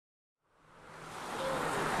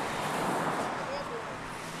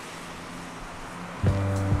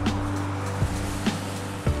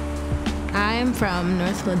from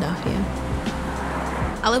North Philadelphia.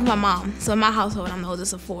 I live with my mom, so in my household I'm the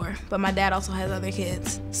oldest of 4, but my dad also has other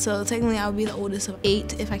kids. So technically I would be the oldest of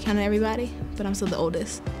 8 if I counted everybody, but I'm still the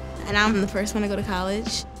oldest. And I'm the first one to go to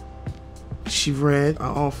college. She read an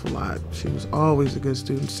awful lot. She was always a good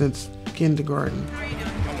student since kindergarten. How are you doing?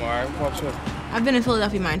 I'm all right. What's up? I've been in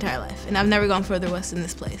Philadelphia my entire life, and I've never gone further west than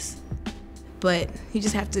this place. But you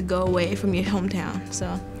just have to go away from your hometown,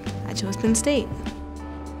 so I chose Penn State.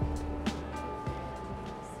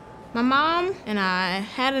 My mom and I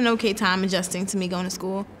had an okay time adjusting to me going to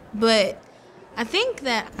school, but I think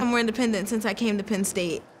that I'm more independent since I came to Penn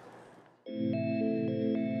State.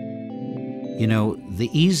 You know, the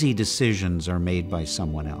easy decisions are made by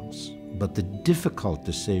someone else, but the difficult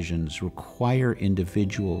decisions require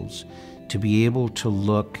individuals to be able to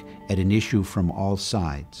look at an issue from all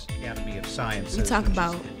sides. Academy of Sciences. We talk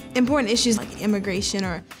about important issues like immigration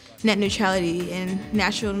or net neutrality and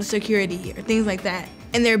national security or things like that.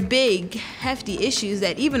 And they're big, hefty issues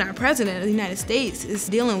that even our president of the United States is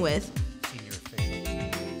dealing with.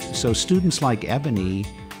 So students like Ebony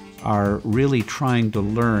are really trying to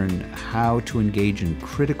learn how to engage in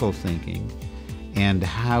critical thinking and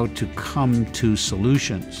how to come to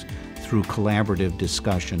solutions through collaborative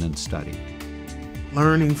discussion and study.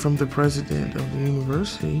 Learning from the president of the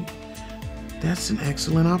university, that's an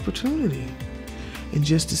excellent opportunity. And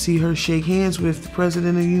just to see her shake hands with the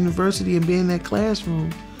president of the university and be in that classroom,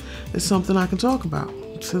 is something I can talk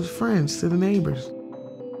about to the friends, to the neighbors.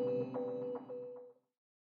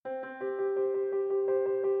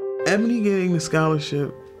 Ebony getting the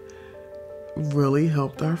scholarship really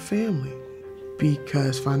helped our family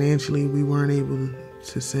because financially we weren't able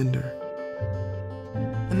to send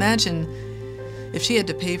her. Imagine if she had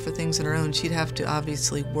to pay for things on her own, she'd have to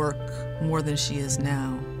obviously work more than she is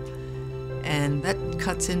now. And that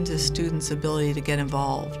cuts into students' ability to get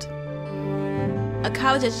involved. A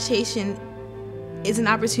college education is an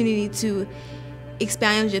opportunity to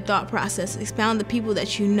expound your thought process, expound the people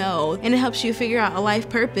that you know, and it helps you figure out a life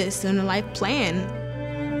purpose and a life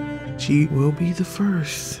plan. She will be the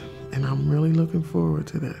first, and I'm really looking forward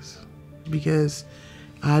to this because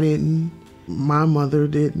I didn't, my mother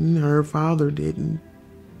didn't, her father didn't,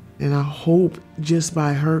 and I hope just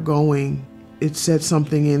by her going, it set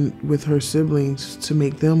something in with her siblings to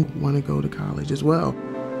make them want to go to college as well.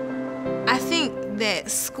 I think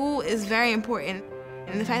that school is very important,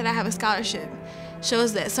 and the fact that I have a scholarship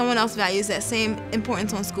shows that someone else values that same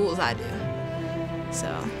importance on school as I do. So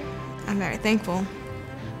I'm very thankful,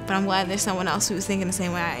 but I'm glad there's someone else who's thinking the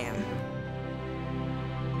same way I am.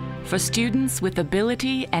 For students with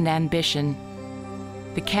ability and ambition,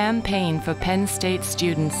 the Campaign for Penn State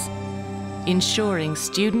Students, ensuring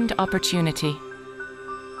student opportunity.